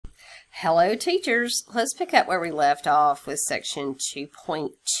Hello teachers, let's pick up where we left off with section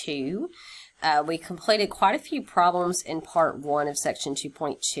 2.2. We completed quite a few problems in part 1 of section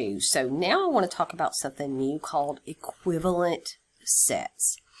 2.2. So now I want to talk about something new called equivalent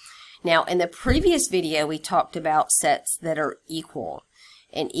sets. Now in the previous video we talked about sets that are equal.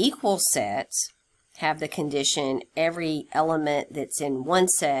 And equal sets have the condition every element that's in one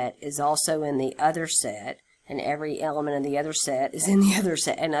set is also in the other set, and every element in the other set is in the other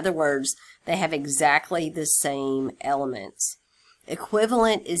set. In other words, they have exactly the same elements.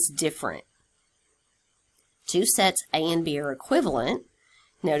 Equivalent is different. Two sets A and B are equivalent.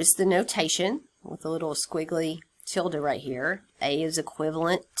 Notice the notation with a little squiggly tilde right here. A is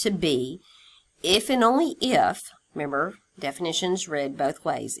equivalent to B if and only if, remember, definitions read both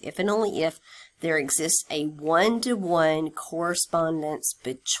ways, if and only if there exists a one-to-one correspondence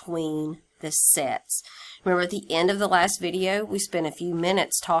between the sets. Remember at the end of the last video, we spent a few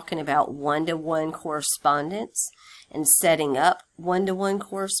minutes talking about one-to-one correspondence and setting up one-to-one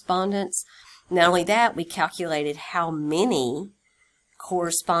correspondence. Not only that, we calculated how many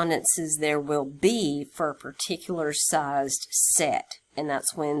correspondences there will be for a particular sized set. And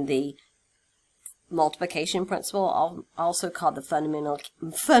that's when the multiplication principle, also called the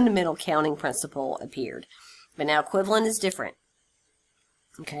fundamental counting principle, appeared. But now equivalent is different.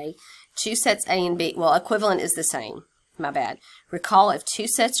 Okay, two sets A and B, well, equivalent is the same. My bad. Recall, if two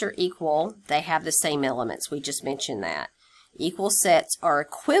sets are equal, they have the same elements. We just mentioned that. Equal sets are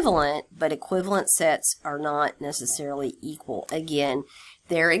equivalent, but equivalent sets are not necessarily equal. Again,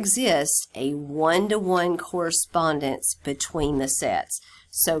 there exists a one-to-one correspondence between the sets.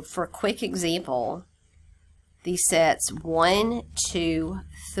 So for a quick example, the sets 1, 2,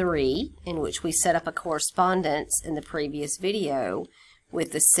 3, in which we set up a correspondence in the previous video,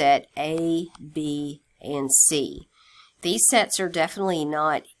 with the set A, B, and C. These sets are definitely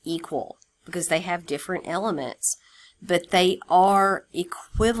not equal because they have different elements, but they are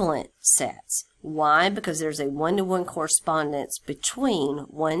equivalent sets. Why? Because there's a one-to-one correspondence between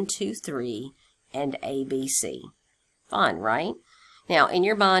 1, 2, 3 and A, B, C. Fine, right? Now, in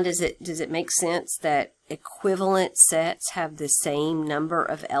your mind, does it make sense that equivalent sets have the same number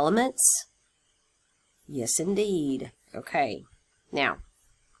of elements? Yes, indeed. Okay. Now,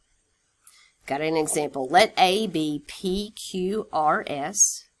 got an example. Let A be P, Q, R,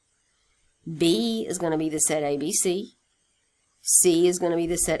 S. B is going to be the set ABC. C is going to be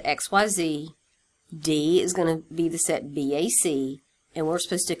the set XYZ. D is going to be the set BAC. And we're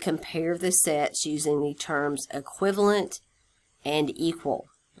supposed to compare the sets using the terms equivalent and equal.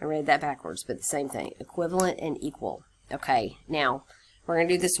 I read that backwards, but the same thing. Equivalent and equal. Okay, now, we're going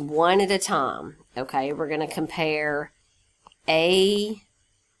to do this one at a time. Okay, we're going to compare A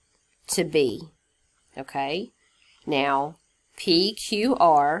to B. Okay, now P, Q,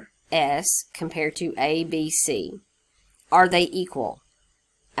 R, S compared to A, B, C. Are they equal?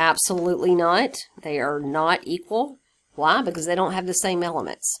 Absolutely not. They are not equal. Why? Because they don't have the same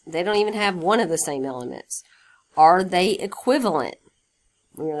elements. They don't even have one of the same elements. Are they equivalent?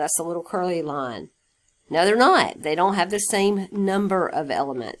 You know, that's a little curly line. No, they're not. They don't have the same number of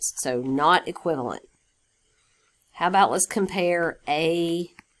elements, so not equivalent. How about let's compare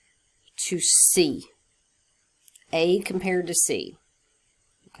A to C. A compared to C.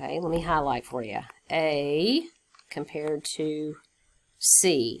 Okay, let me highlight for you. A compared to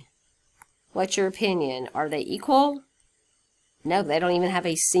C. What's your opinion? Are they equal? No, they don't even have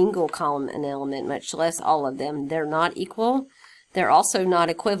a single common element, much less all of them. They're not equal. They're also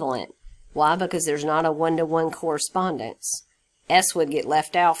not equivalent. Why? Because there's not a one-to-one correspondence. S would get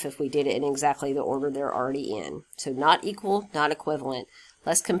left out if we did it in exactly the order they're already in. So not equal, not equivalent.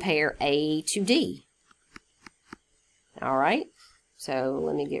 Let's compare A to D. Alright, so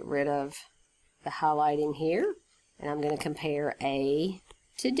let me get rid of the highlighting here. And I'm going to compare A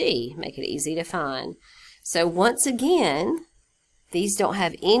to D. Make it easy to find. So once again, these don't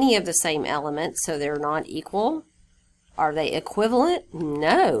have any of the same elements, so they're not equal. Are they equivalent?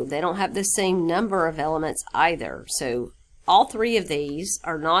 No, they don't have the same number of elements either. So all three of these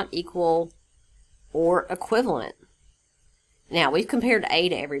are not equal or equivalent. Now, we've compared A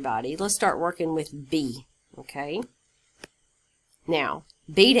to everybody. Let's start working with B, okay? Now,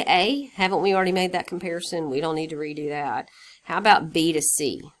 B to A, haven't we already made that comparison? We don't need to redo that. How about B to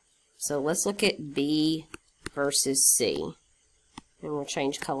C? So let's look at B versus C. And we'll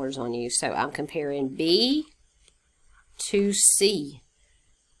change colors on you. So I'm comparing B to C.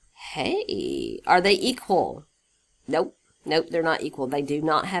 Hey, are they equal? Nope. Nope, they're not equal. They do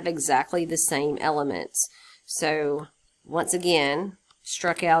not have exactly the same elements. So once again,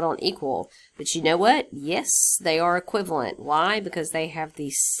 struck out on equal. But you know what? Yes, they are equivalent. Why? Because they have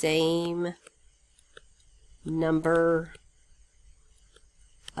the same number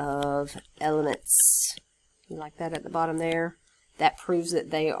of elements. You like that at the bottom there? That proves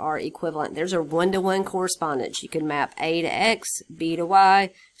that they are equivalent. There's a one-to-one correspondence. You can map A to X, B to Y,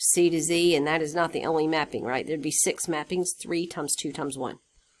 C to Z, and that is not the only mapping, right? There'd be 6 mappings, 3 times 2 times 1.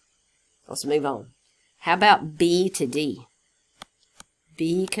 Let's move on. How about B to D?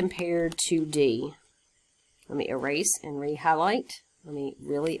 B compared to D. Let me erase and re-highlight. Let me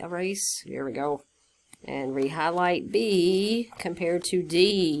really erase. Here we go. And re-highlight B compared to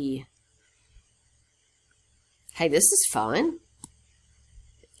D. Hey, this is fun.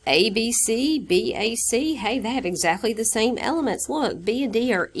 ABC, BAC, hey, they have exactly the same elements. Look, B and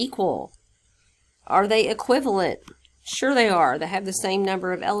D are equal. Are they equivalent? Sure they are. They have the same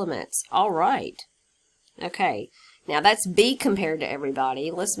number of elements. All right. Okay. Now that's B compared to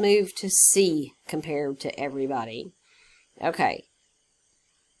everybody. Let's move to C compared to everybody. Okay.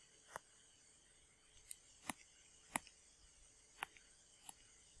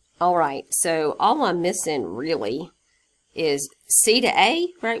 All right. So all I'm missing really is C to A,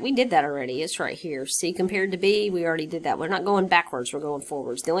 right? We did that already. It's right here. C compared to B, we already did that. We're not going backwards. We're going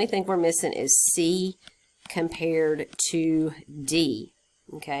forwards. The only thing we're missing is C compared to D.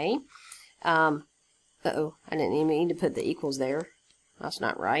 Okay. Uh-oh, I didn't even mean to put the equals there. That's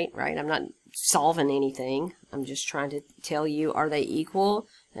not right, right? I'm not solving anything. I'm just trying to tell you, are they equal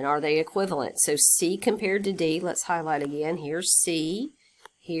and are they equivalent? So C compared to D, let's highlight again. Here's C.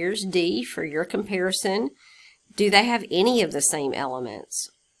 Here's D for your comparison. Do they have any of the same elements?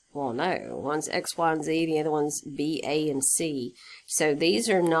 Well, no. One's X, Y, and Z. The other one's B, A, and C. So these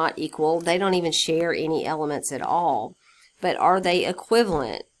are not equal. They don't even share any elements at all. But are they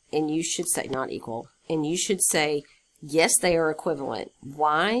equivalent? And you should say not equal. And you should say, yes, they are equivalent.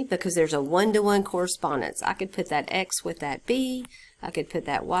 Why? Because there's a one-to-one correspondence. I could put that X with that B. I could put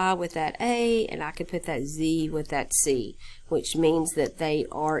that Y with that A, and I could put that Z with that C, which means that they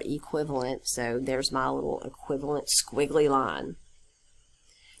are equivalent. So there's my little equivalent squiggly line.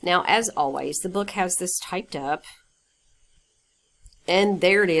 Now, as always, the book has this typed up, and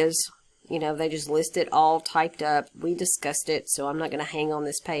there it is. You know, they just list it all typed up. We discussed it, so I'm not going to hang on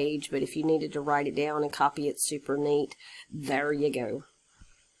this page, but if you needed to write it down and copy it, super neat. There you go.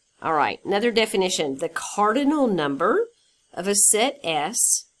 All right, another definition. The cardinal number of a set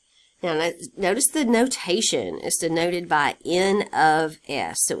S. Now, notice the notation is denoted by N of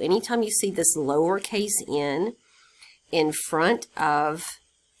S. So anytime you see this lowercase n in front of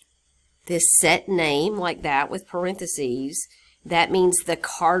this set name like that with parentheses, that means the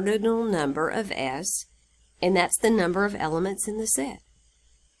cardinal number of S, and that's the number of elements in the set.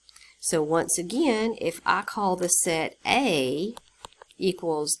 So once again, if I call the set A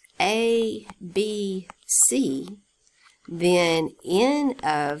equals A, B, C, then N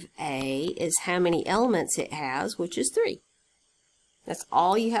of A is how many elements it has, which is 3. That's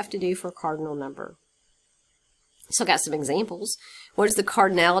all you have to do for a cardinal number. So I got some examples. What is the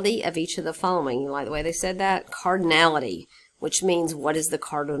cardinality of each of the following? You like the way they said that? Cardinality, which means what is the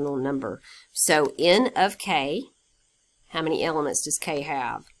cardinal number? So N of K, how many elements does K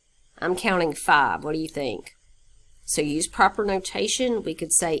have? I'm counting 5. What do you think? So use proper notation. We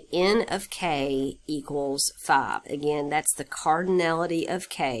could say N of K equals 5. Again, that's the cardinality of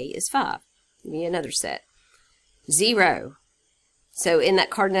K is 5. Give me another set. 0. So in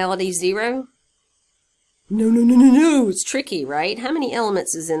that cardinality 0? No. It's tricky, right? How many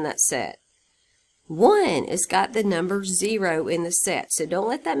elements is in that set? 1. It's got the number 0 in the set. So don't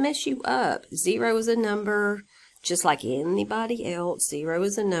let that mess you up. 0 is a number just like anybody else. 0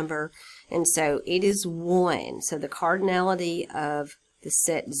 is a number. And so it is 1. So the cardinality of the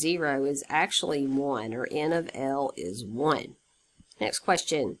set 0 is actually 1, or N of L is 1. Next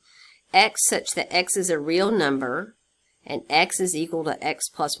question. X such that X is a real number and X is equal to X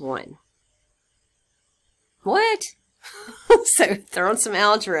plus 1. What? So throwing some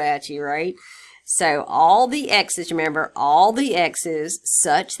algebra at you, right? So all the X's, remember, all the X's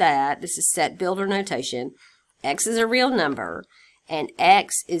such that, this is set builder notation, X is a real number, and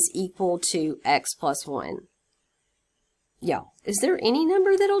X is equal to X plus 1. Y'all, is there any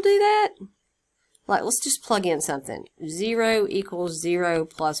number that'll do that? Like, let's just plug in something. 0 equals 0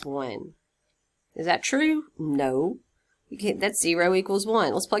 plus 1. Is that true? No. That's 0 equals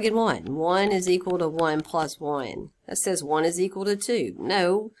 1. Let's plug in 1. 1 is equal to 1 plus 1. That says 1 is equal to 2.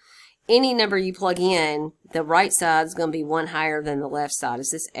 No. Any number you plug in, the right side is going to be 1 higher than the left side.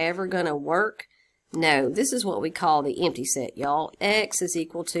 Is this ever going to work? No. This is what we call the empty set, y'all. X is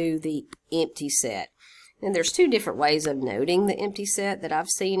equal to the empty set. And there's two different ways of noting the empty set that I've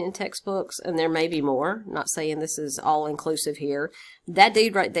seen in textbooks, and there may be more. I'm not saying this is all inclusive here. That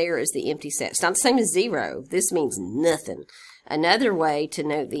dude right there is the empty set. It's not the same as 0. This means nothing. Another way to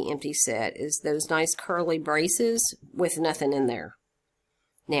note the empty set is those nice curly braces with nothing in there.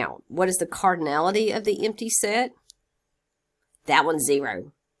 Now, what is the cardinality of the empty set? That one's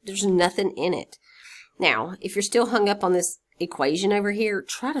 0. There's nothing in it. Now, if you're still hung up on this equation over here,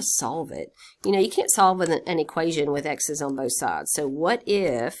 try to solve it. You know, you can't solve an equation with x's on both sides. So what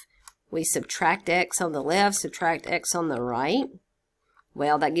if we subtract x on the left, subtract x on the right?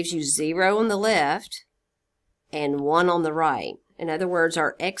 Well, that gives you 0 on the left and 1 on the right. In other words,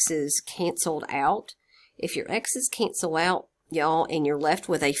 our x's canceled out. If your x's cancel out, y'all, and you're left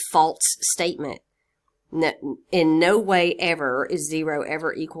with a false statement, in no way ever is 0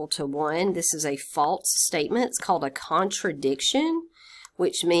 ever equal to 1. This is a false statement. It's called a contradiction,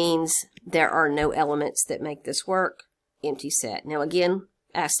 which means there are no elements that make this work. Empty set. Now again,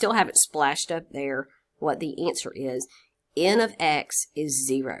 I still haven't splashed up there what the answer is. N of x is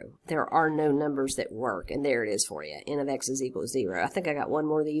 0. There are no numbers that work, and there it is for you. N of x is equal to 0. I think I got one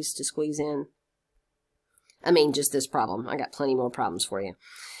more of these to squeeze in. I mean, just this problem. I got plenty more problems for you.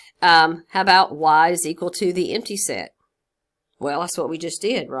 How about y is equal to the empty set? Well, that's what we just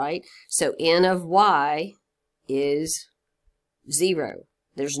did, right? So n of y is 0.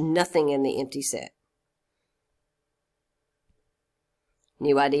 There's nothing in the empty set.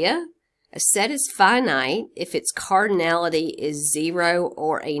 New idea? A set is finite if its cardinality is 0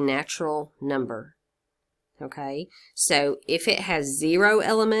 or a natural number. Okay? So if it has 0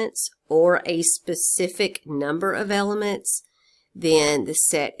 elements or a specific number of elements, then the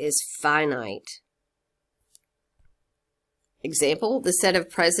set is finite. Example, the set of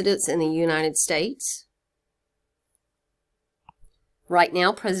presidents in the United States. Right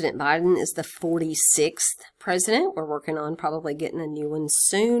now, President Biden is the 46th president. We're working on probably getting a new one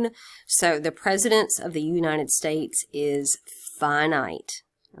soon. So the presidents of the United States is finite.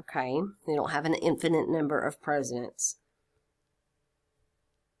 Okay? We don't have an infinite number of presidents.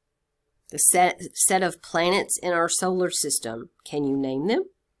 The set of planets in our solar system. Can you name them?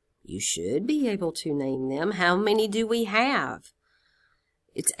 You should be able to name them. How many do we have?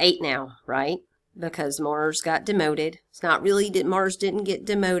 It's 8 now, right? Because Mars got demoted. It's not really that Mars didn't get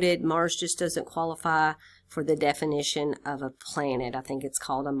demoted. Mars just doesn't qualify for the definition of a planet. I think it's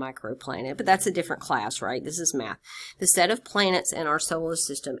called a microplanet, but that's a different class, right? This is math. The set of planets in our solar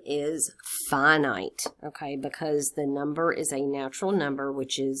system is finite, okay, because the number is a natural number,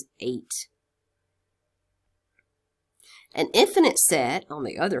 which is 8. An infinite set, on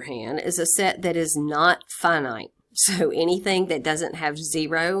the other hand, is a set that is not finite. So anything that doesn't have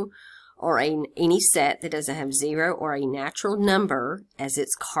 0 or any set that doesn't have 0 or a natural number as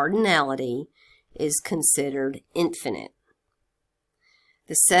its cardinality is considered infinite.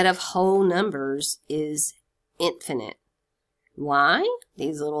 The set of whole numbers is infinite. Why?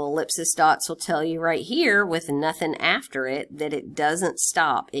 These little ellipsis dots will tell you right here with nothing after it that it doesn't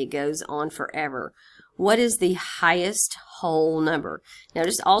stop. It goes on forever. What is the highest whole number? Now,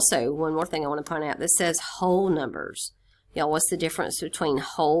 just also, one more thing I want to point out. This says whole numbers. Y'all, what's the difference between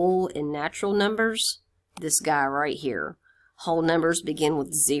whole and natural numbers? This guy right here. Whole numbers begin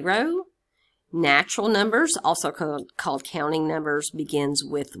with 0. Natural numbers, also called counting numbers, begins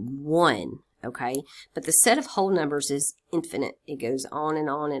with 1. Okay? But the set of whole numbers is infinite. It goes on and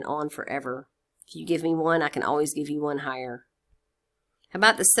on and on forever. If you give me 1, I can always give you 1 higher. How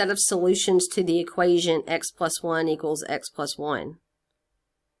about the set of solutions to the equation x plus 1 equals x plus 1?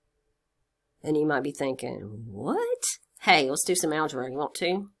 And you might be thinking, what? Hey, let's do some algebra. You want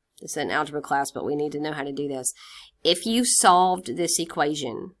to? This is an algebra class, but we need to know how to do this. If you solved this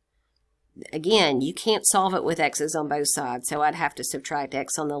equation, again, you can't solve it with x's on both sides. So I'd have to subtract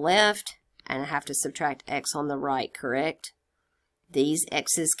x on the left, and I have to subtract x on the right, correct? These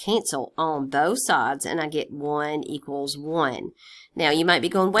x's cancel on both sides, and I get 1 equals 1. Now, you might be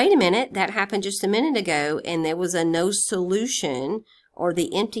going, wait a minute, that happened just a minute ago, and there was a no solution or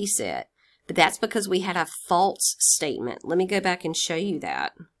the empty set. But that's because we had a false statement. Let me go back and show you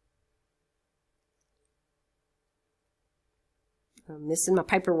that. I'm missing my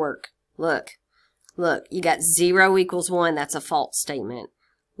paperwork. Look, you got 0 equals 1. That's a false statement.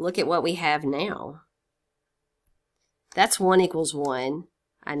 Look at what we have now. That's 1 equals 1.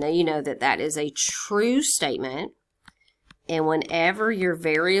 I know you know that that is a true statement. And whenever your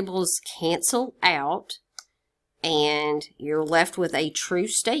variables cancel out and you're left with a true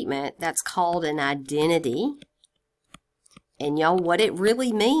statement, that's called an identity. And y'all, what it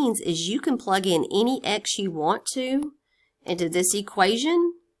really means is you can plug in any x you want to into this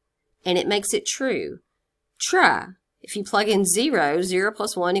equation, and it makes it true. Try. If you plug in 0, 0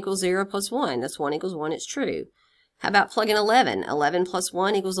 plus 1 equals 0 plus 1. That's 1 equals 1, it's true. How about plug in 11? 11 plus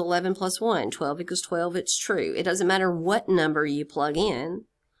 1 equals 11 plus 1. 12 equals 12, it's true. It doesn't matter what number you plug in,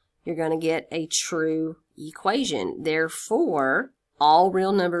 you're going to get a true equation. Therefore, all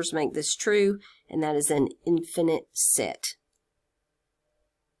real numbers make this true, and that is an infinite set.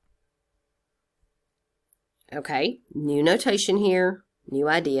 Okay, new notation here, new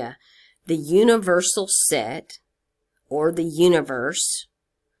idea. The universal set, or the universe,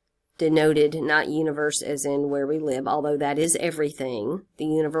 denoted, not universe as in where we live, although that is everything. The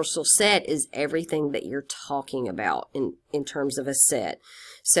universal set is everything that you're talking about in terms of a set.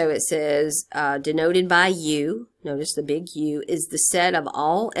 So it says, denoted by U, notice the big U, is the set of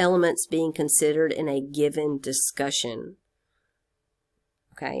all elements being considered in a given discussion.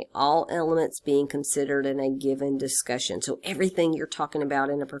 Okay, all elements being considered in a given discussion. So everything you're talking about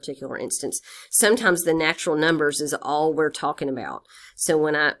in a particular instance. Sometimes the natural numbers is all we're talking about. So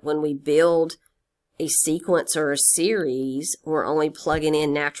when we build a sequence or a series, we're only plugging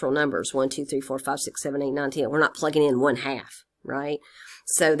in natural numbers. 1, 2, 3, 4, 5, 6, 7, 8, 9, 10. We're not plugging in 1/2, right?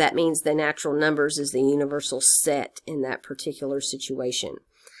 So that means the natural numbers is the universal set in that particular situation.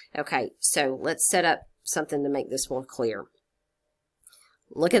 Okay, so let's set up something to make this more clear.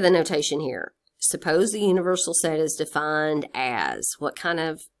 Look at the notation here. Suppose the universal set is defined as, what kind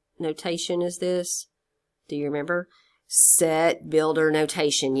of notation is this? Do you remember? Set builder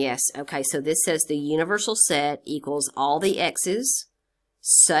notation. Yes. Okay, so this says the universal set equals all the x's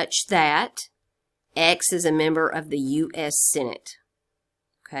such that x is a member of the U.S. Senate.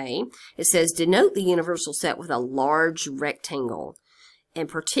 Okay. It says denote the universal set with a large rectangle, and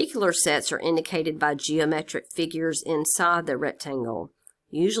particular sets are indicated by geometric figures inside the rectangle.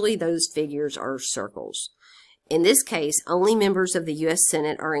 Usually those figures are circles. In this case, only members of the U.S.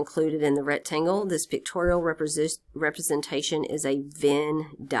 Senate are included in the rectangle. This pictorial representation is a Venn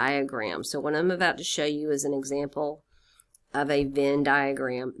diagram. So what I'm about to show you is an example of a Venn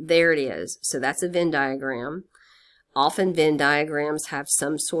diagram. There it is. So that's a Venn diagram. Often Venn diagrams have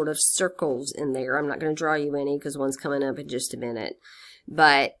some sort of circles in there. I'm not going to draw you any because one's coming up in just a minute.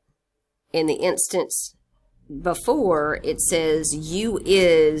 But in the instance before, it says U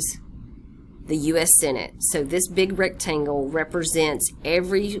is the U.S. Senate. So this big rectangle represents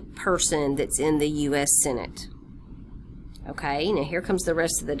every person that's in the U.S. Senate. Okay, now here comes the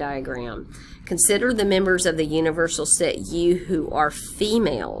rest of the diagram. Consider the members of the universal set U who are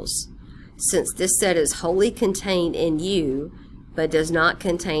females. Since this set is wholly contained in U, but does not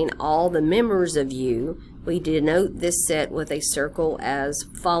contain all the members of U, we denote this set with a circle as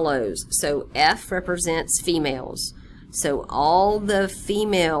follows. So F represents females. So all the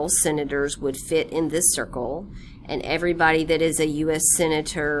female senators would fit in this circle, and everybody that is a U.S.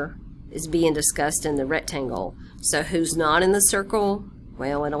 senator is being discussed in the rectangle. So who's not in the circle?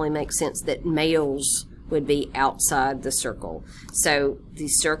 Well, it only makes sense that males would be outside the circle. So the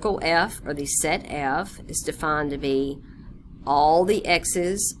circle F, or the set F, is defined to be all the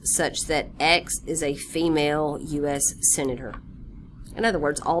x's such that x is a female U.S. senator. In other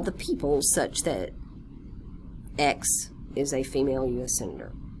words, all the people such that x is a female U.S.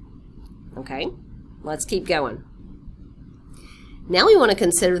 senator. Okay, let's keep going. Now we want to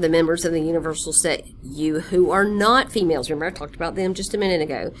consider the members of the universal set U who are not females. Remember, I talked about them just a minute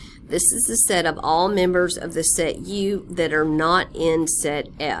ago. This is the set of all members of the set U that are not in set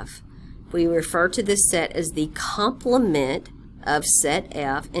F. We refer to this set as the complement of set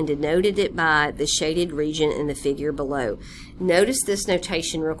F and denoted it by the shaded region in the figure below. Notice this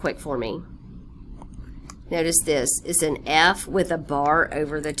notation real quick for me. Notice this is an F with a bar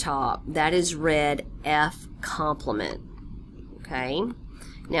over the top. That is read F complement. Okay?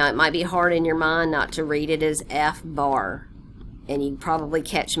 Now it might be hard in your mind not to read it as F bar, and you probably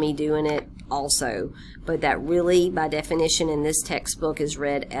catch me doing it also, but that really by definition in this textbook is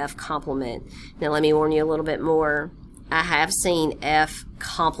read F complement. Now let me warn you a little bit more. I have seen F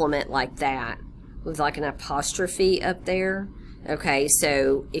complement like that with like an apostrophe up there. Okay,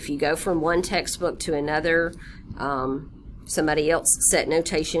 so if you go from one textbook to another, somebody else's set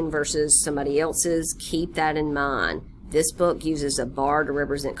notation versus somebody else's, keep that in mind. This book uses a bar to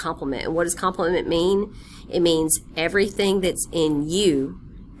represent complement. And what does complement mean? It means everything that's in U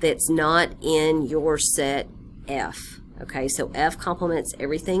that's not in your set F. Okay, so F complements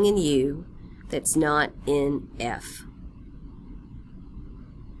everything in U that's not in F.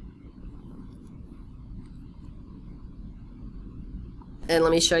 And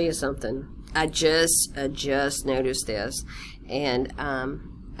let me show you something. I just noticed this, and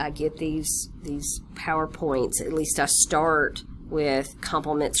I get these PowerPoints. At least I start with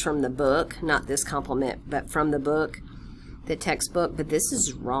complements from the book, not this complement, but from the book, the textbook, but this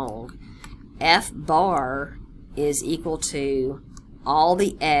is wrong. F bar is equal to all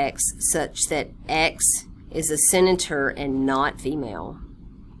the X such that X is a senator and not female.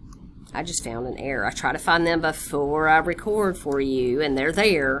 I just found an error. I try to find them before I record for you, and they're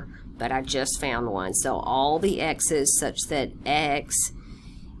there, but I just found one. So all the X's such that X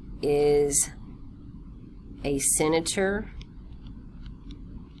is a senator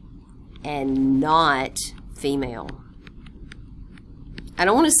and not female. I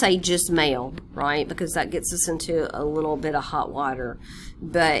don't want to say just male, right, because that gets us into a little bit of hot water,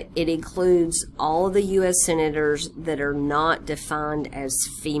 but it includes all of the U.S. senators that are not defined as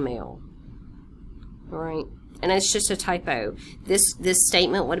female, all right? And it's just a typo. This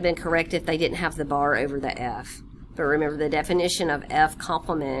statement would have been correct if they didn't have the bar over the F. But remember, the definition of F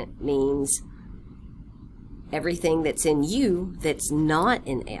complement means everything that's in U that's not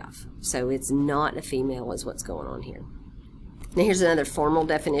in F. So it's not a female is what's going on here. Now here's another formal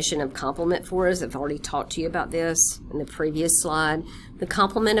definition of complement for us. I've already talked to you about this in the previous slide. The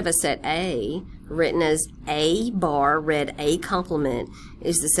complement of a set A, written as A bar, read A complement,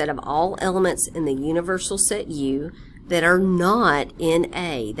 is the set of all elements in the universal set U that are not in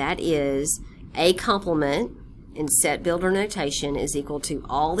A. That is, A complement in set builder notation is equal to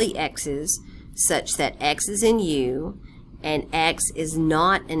all the X's such that X is in U and X is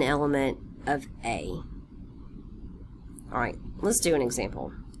not an element of A. Alright, let's do an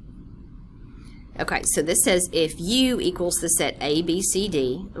example. Okay, so this says if U equals the set A, B, C,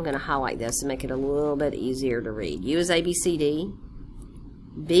 D, I'm going to highlight this and make it a little bit easier to read. U is A, B, C, D.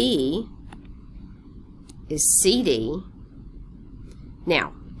 B is C, D.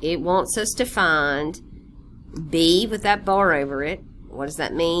 Now, it wants us to find B with that bar over it. What does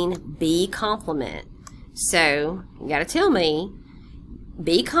that mean? B complement. So, you got to tell me,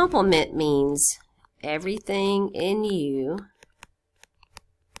 B complement means everything in U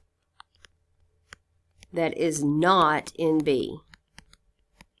that is not in B.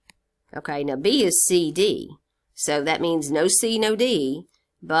 Okay, now B is C, D. So that means no C, no D.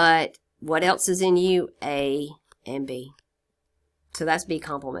 But what else is in U? A and B. So that's B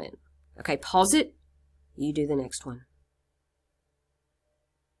complement. Okay, pause it. You do the next one.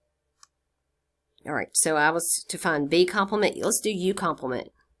 All right, so I was to find B complement. Let's do U complement.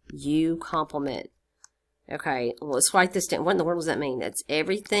 U complement. Okay, well, let's write this down. What in the world does that mean? That's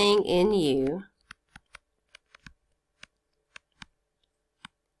everything in U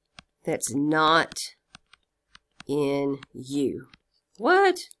that's not in U.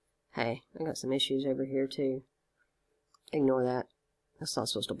 What? Hey, I got some issues over here too. Ignore that. That's not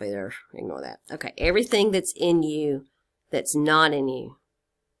supposed to be there. Ignore that. Okay, everything that's in U that's not in U.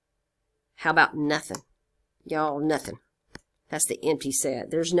 How about nothing? Y'all, nothing. That's the empty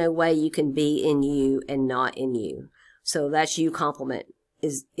set. There's no way you can be in U and not in U. So that's U complement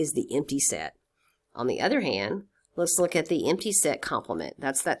is the empty set. On the other hand, let's look at the empty set complement.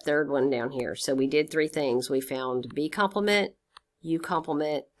 That's that third one down here. So we did three things. We found B complement, U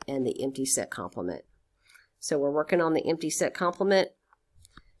complement, and the empty set complement. So we're working on the empty set complement.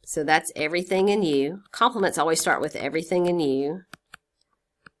 So that's everything in U. Complements always start with everything in U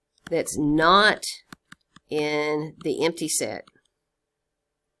that's not in the empty set.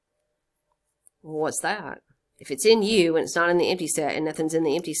 Well, what's that? If it's in U and it's not in the empty set and nothing's in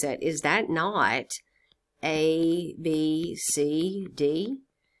the empty set, is that not A, B, C, D?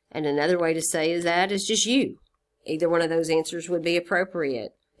 And another way to say that is just U. Either one of those answers would be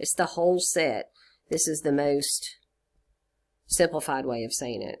appropriate. It's the whole set. This is the most simplified way of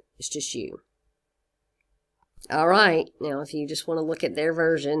saying it. It's just U. All right, now if you just want to look at their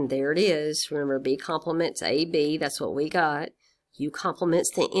version, there it is. Remember, B complements AB, that's what we got. U complements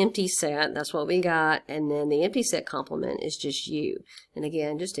the empty set, that's what we got. And then the empty set complement is just U. And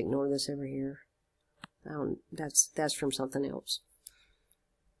again, just ignore this over here. That's from something else.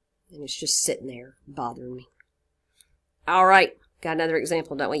 And it's just sitting there bothering me. All right, got another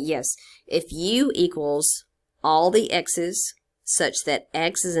example, don't we? Yes. If U equals all the X's such that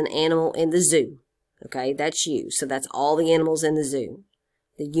X is an animal in the zoo. Okay, that's U. So that's all the animals in the zoo,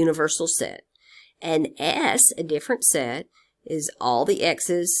 the universal set. And S, a different set, is all the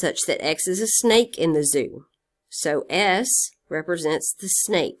X's such that X is a snake in the zoo. So S represents the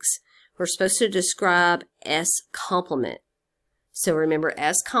snakes. We're supposed to describe S complement. So remember,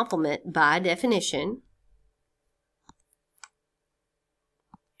 S complement, by definition,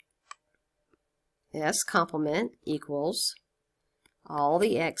 S complement equals all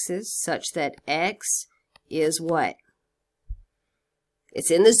the X's such that X is what?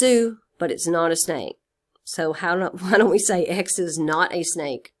 It's in the zoo, but it's not a snake. So why don't we say X is not a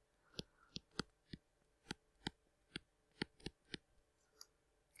snake?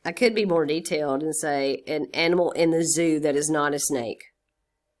 I could be more detailed and say an animal in the zoo that is not a snake.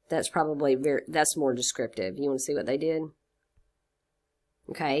 That's probably that's more descriptive. You want to see what they did?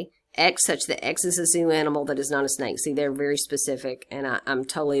 Okay. X such that X is a zoo animal that is not a snake. See, they're very specific, and I'm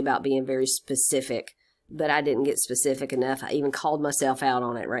totally about being very specific, but I didn't get specific enough. I even called myself out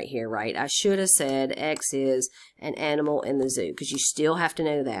on it right here, right? I should have said X is an animal in the zoo, because you still have to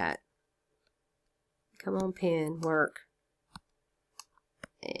know that. Come on, pen, work.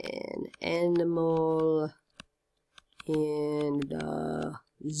 An animal in the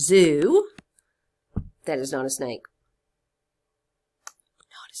zoo that is not a snake.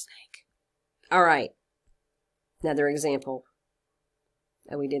 Not a snake. All right. Another example.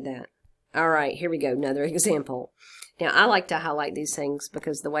 Oh, we did that. All right, here we go. Another example. Now, I like to highlight these things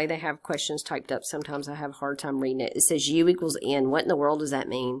because the way they have questions typed up, sometimes I have a hard time reading it. It says U equals N. What in the world does that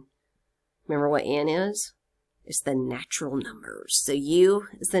mean? Remember what N is? It's the natural numbers. So U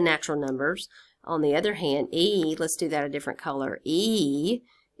is the natural numbers. On the other hand, E, let's do that a different color. E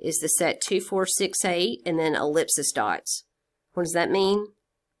is the set 2, 4, 6, 8, and then ellipsis dots. What does that mean?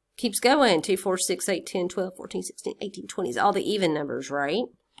 Keeps going. 2, 4, 6, 8, 10, 12, 14, 16, 18, 20. It's all the even numbers, right?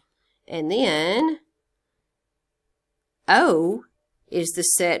 And then O is the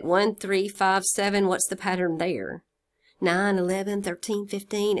set 1, 3, 5, 7. What's the pattern there? 9, 11, 13,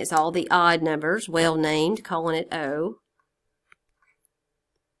 15. It's all the odd numbers, well named, calling it O.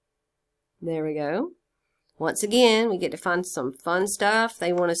 There we go. Once again, we get to find some fun stuff.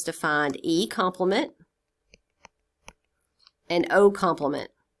 They want us to find E complement and O complement.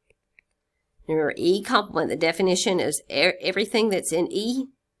 Remember, E complement, the definition is everything that's in E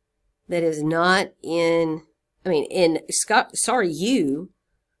that is not in, U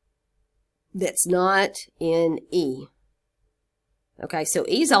that's not in E. Okay, so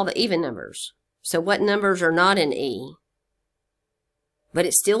E is all the even numbers. So what numbers are not in E? But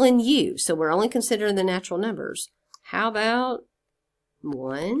it's still in U, so we're only considering the natural numbers. How about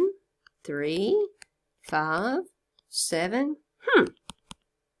 1, 3, 5, 7?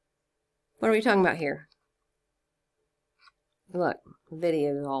 What are we talking about here? Look, the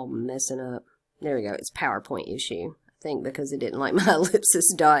video is all messing up. There we go. It's a PowerPoint issue, I think, because it didn't like my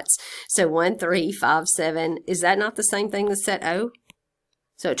ellipsis dots. So 1, 3, 5, 7. Is that not the same thing as set O?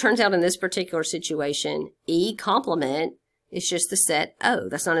 So it turns out in this particular situation, E complement is just the set O.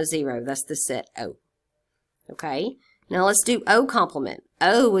 That's not a 0. That's the set O. Okay? Now let's do O complement.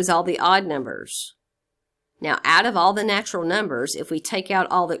 O is all the odd numbers. Now, out of all the natural numbers, if we take out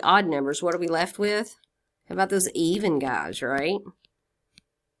all the odd numbers, what are we left with? How about those even guys, right?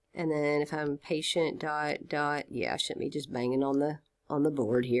 And then if I'm patient, dot, yeah, I shouldn't be just banging on the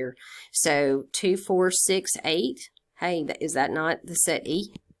board here. So 2, 4, 6, 8. Hey, is that not the set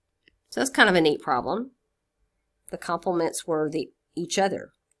E? So that's kind of a neat problem. The complements were each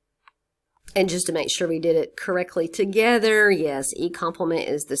other. And just to make sure we did it correctly together, yes, E complement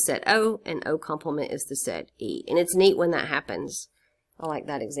is the set O, and O complement is the set E. And it's neat when that happens. I like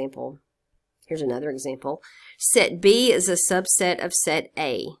that example. Here's another example. Set B is a subset of set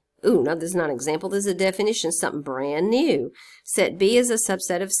A. Ooh, no, this is not an example. This is a definition, something brand new. Set B is a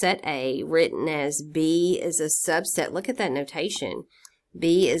subset of set A, written as B is a subset. Look at that notation.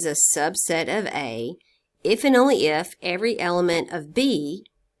 B is a subset of A, if and only if every element of B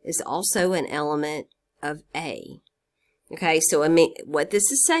is also an element of A. Okay, so what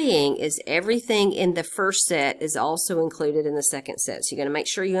this is saying is everything in the first set is also included in the second set. So you're going to make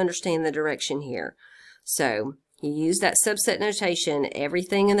sure you understand the direction here. So you use that subset notation.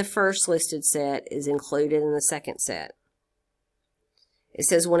 Everything in the first listed set is included in the second set. It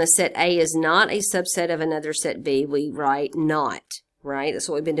says when a set A is not a subset of another set B, we write not. Right? That's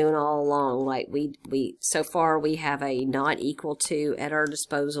what we've been doing all along. Like so far we have a not equal to at our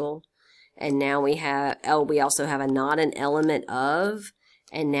disposal. And now we have, we also have a not an element of,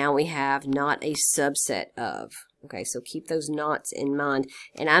 and now we have not a subset of. Okay, so keep those nots in mind.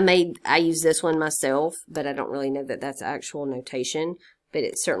 And I use this one myself, but I don't really know that that's actual notation, but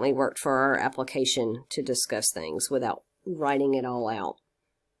it certainly worked for our application to discuss things without writing it all out.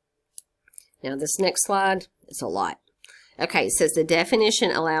 Now this next slide, it's a lot. Okay, it says the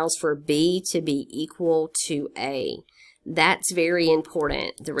definition allows for B to be equal to A. That's very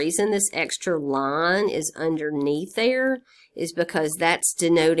important. The reason this extra line is underneath there is because that's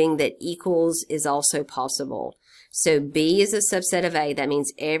denoting that equals is also possible. So B is a subset of A. That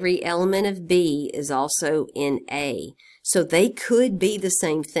means every element of B is also in A. So they could be the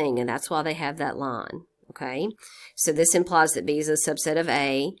same thing, and that's why they have that line. Okay, so this implies that B is a subset of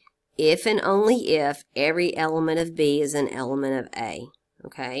A. if and only if every element of B is an element of A.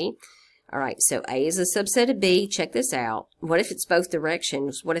 Okay? All right, so A is a subset of B. Check this out. What if it's both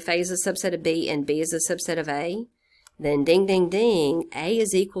directions? What if A is a subset of B and B is a subset of A? Then ding, ding, ding, A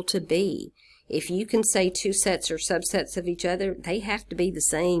is equal to B. If you can say two sets are subsets of each other, they have to be the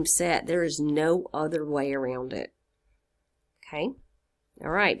same set. There is no other way around it. Okay?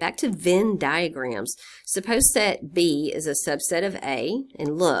 All right, back to Venn diagrams. Suppose set B is a subset of A,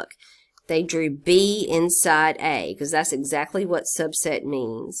 and look, they drew B inside A, because that's exactly what subset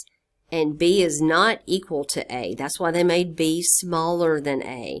means. And B is not equal to A. That's why they made B smaller than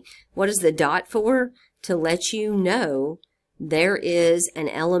A. What is the dot for? To let you know there is an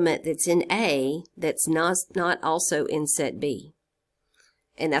element that's in A that's not also in set B.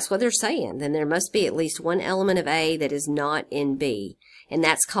 And that's what they're saying. Then there must be at least one element of A that is not in B. And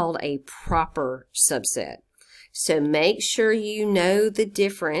that's called a proper subset. So make sure you know the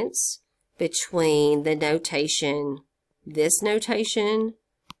difference between the notation, this notation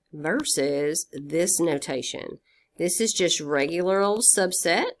versus this notation. This is just regular old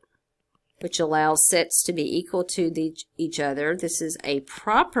subset, which allows sets to be equal to each other. This is a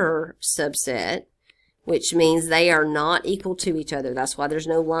proper subset, which means they are not equal to each other. That's why there's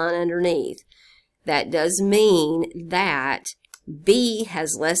no line underneath. That does mean that B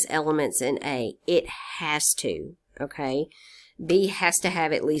has less elements in A. It has to, okay? B has to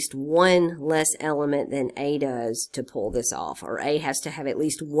have at least one less element than A does to pull this off, or A has to have at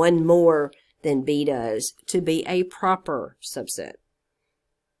least one more than B does to be a proper subset.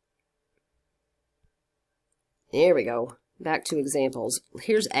 There we go. Back to examples.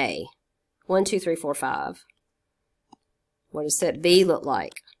 Here's A. 1, 2, 3, 4, 5. What does set B look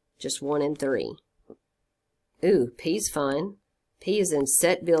like? Just 1 and 3. Ooh, P's fun. P is in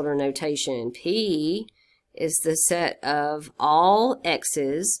set builder notation. P is the set of all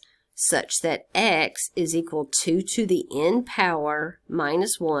x's such that x is equal to the n power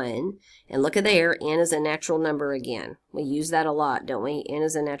minus 1. And look at there, n is a natural number again. We use that a lot, don't we? N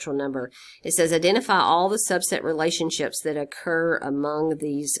is a natural number. It says identify all the subset relationships that occur among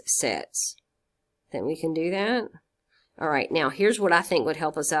these sets. Think we can do that? All right, now here's what I think would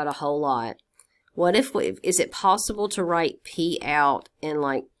help us out a whole lot. What if is it possible to write P out in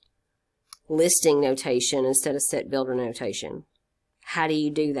like listing notation instead of set builder notation? How do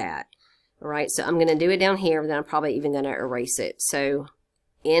you do that? All right, so I'm going to do it down here, but then I'm probably even going to erase it. So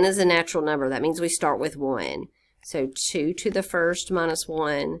n is a natural number. That means we start with 1. So 2 to the first minus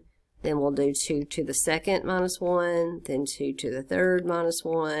 1. Then we'll do 2 to the second minus 1. Then 2 to the third minus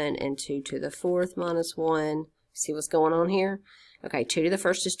 1. And 2 to the fourth minus 1. See what's going on here? Okay, 2 to the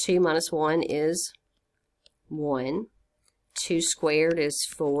first is 2 minus 1 is 1. 2 squared is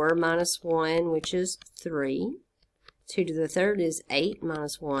 4 minus 1, which is 3. 2 to the third is 8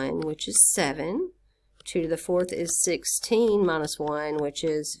 minus 1, which is 7. 2 to the fourth is 16 minus 1, which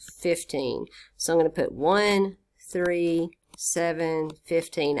is 15. So I'm going to put 1, 3, 7,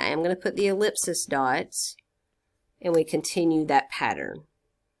 15. I am going to put the ellipsis dots, and we continue that pattern.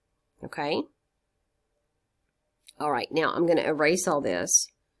 Okay? All right, now I'm going to erase all this,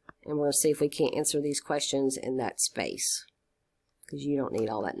 and we're going to see if we can't answer these questions in that space, because you don't need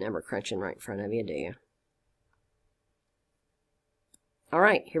all that number crunching right in front of you, do you? All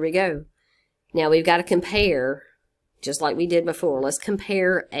right, here we go. Now we've got to compare, just like we did before. Let's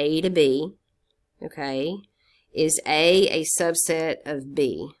compare A to B. Okay, is A subset of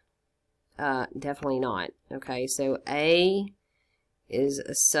B? Definitely not. Okay, so A is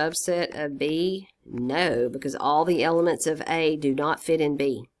a subset of B? No, because all the elements of A do not fit in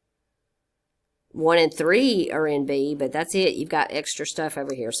B. 1 and 3 are in B, but that's it. You've got extra stuff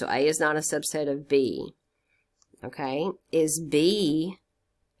over here. So A is not a subset of B. Okay, is B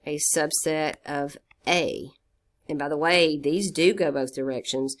a subset of A? And by the way, these do go both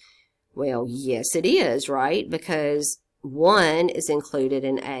directions. Well, yes it is, right? Because 1 is included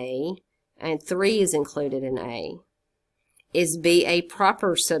in A, and 3 is included in A. Is B a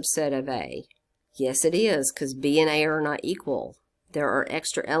proper subset of A? Yes it is, because B and A are not equal. There are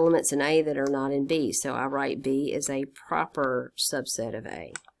extra elements in A that are not in B, so I write B is a proper subset of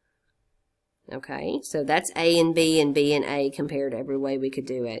A. Okay, so that's A and B and A compared every way we could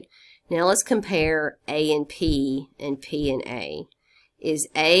do it. Now let's compare A and P and A. Is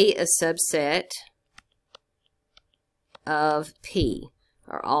A a subset of P?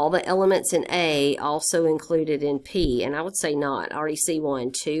 Are all the elements in A also included in P? And I would say not. I already see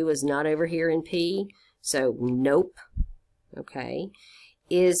 1. 2 is not over here in P, so nope. Okay,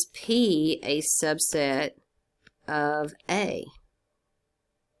 is P a subset of A?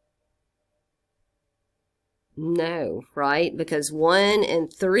 No, right? Because 1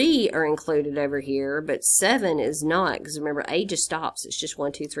 and 3 are included over here, but 7 is not. Because remember, A just stops. It's just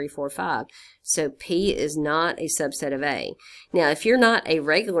 1, 2, 3, 4, 5. So P is not a subset of A. Now, if you're not a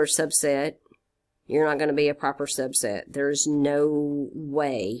regular subset, you're not going to be a proper subset. There's no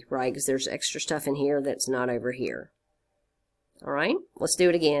way, right? Because there's extra stuff in here that's not over here. All right, let's do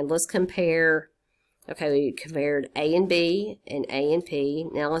it again. Let's compare. Okay, we compared A and B and A and P.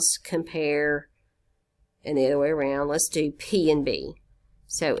 Now let's compare, and the other way around, let's do P and B.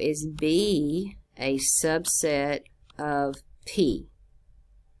 So is B a subset of P?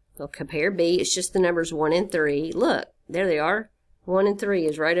 We'll compare B. It's just the numbers 1 and 3. Look, there they are. 1 and 3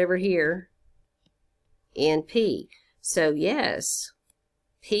 is right over here in P. So yes,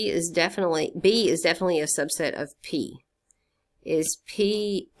 B is definitely a subset of P. Is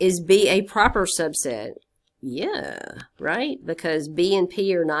B a proper subset? Yeah, right? Because B and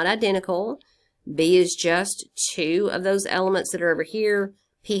P are not identical. B is just 2 of those elements that are over here.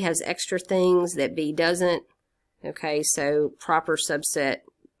 P has extra things that B doesn't. Okay, so proper subset,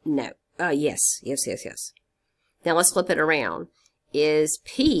 no. Yes. Now let's flip it around. Is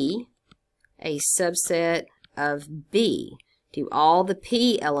P a subset of B? Do all the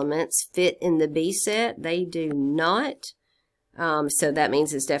P elements fit in the B set? They do not. So that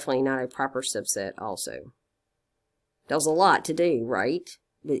means it's definitely not a proper subset also. That was a lot to do, right?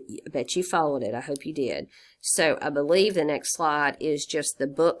 But I bet you followed it. I hope you did. So I believe the next slide is just the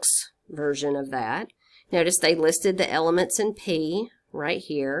book's version of that. Notice they listed the elements in P right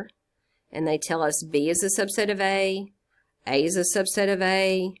here. And they tell us B is a subset of A is a subset of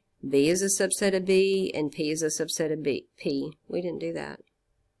A, B is a subset of B, and P is a subset of P. We didn't do that.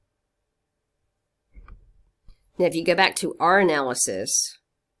 Now, if you go back to our analysis,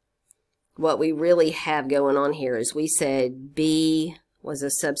 what we really have going on here is we said B was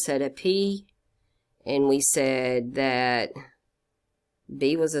a subset of P, and we said that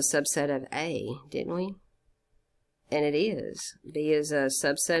B was a subset of A, didn't we? And it is. B is a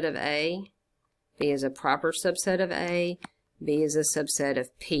subset of A, B is a proper subset of A, B is a subset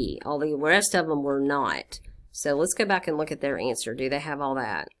of P. All the rest of them were not. So let's go back and look at their answer. Do they have all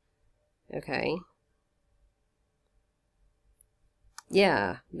that? Okay.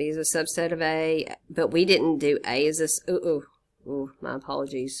 Yeah, B is a subset of A, but we didn't do A as a, my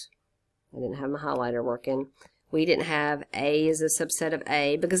apologies. I didn't have my highlighter working. We didn't have A as a subset of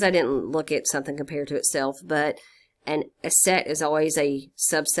A because I didn't look at something compared to itself, but a set is always a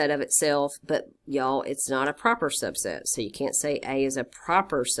subset of itself, but y'all, it's not a proper subset. So you can't say A is a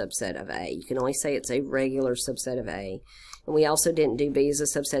proper subset of A. You can only say it's a regular subset of A. And we also didn't do B as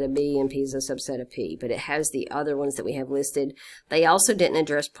a subset of B and P as a subset of P, but it has the other ones that we have listed. They also didn't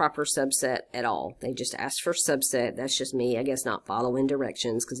address proper subset at all. They just asked for subset. That's just me, I guess, not following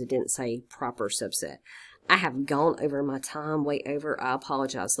directions because it didn't say proper subset. I have gone over my time, way over. I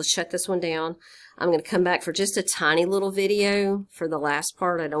apologize. Let's shut this one down. I'm going to come back for just a tiny little video for the last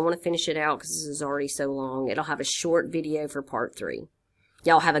part. I don't want to finish it out because this is already so long. It'll have a short video for part 3.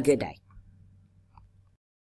 Y'all have a good day.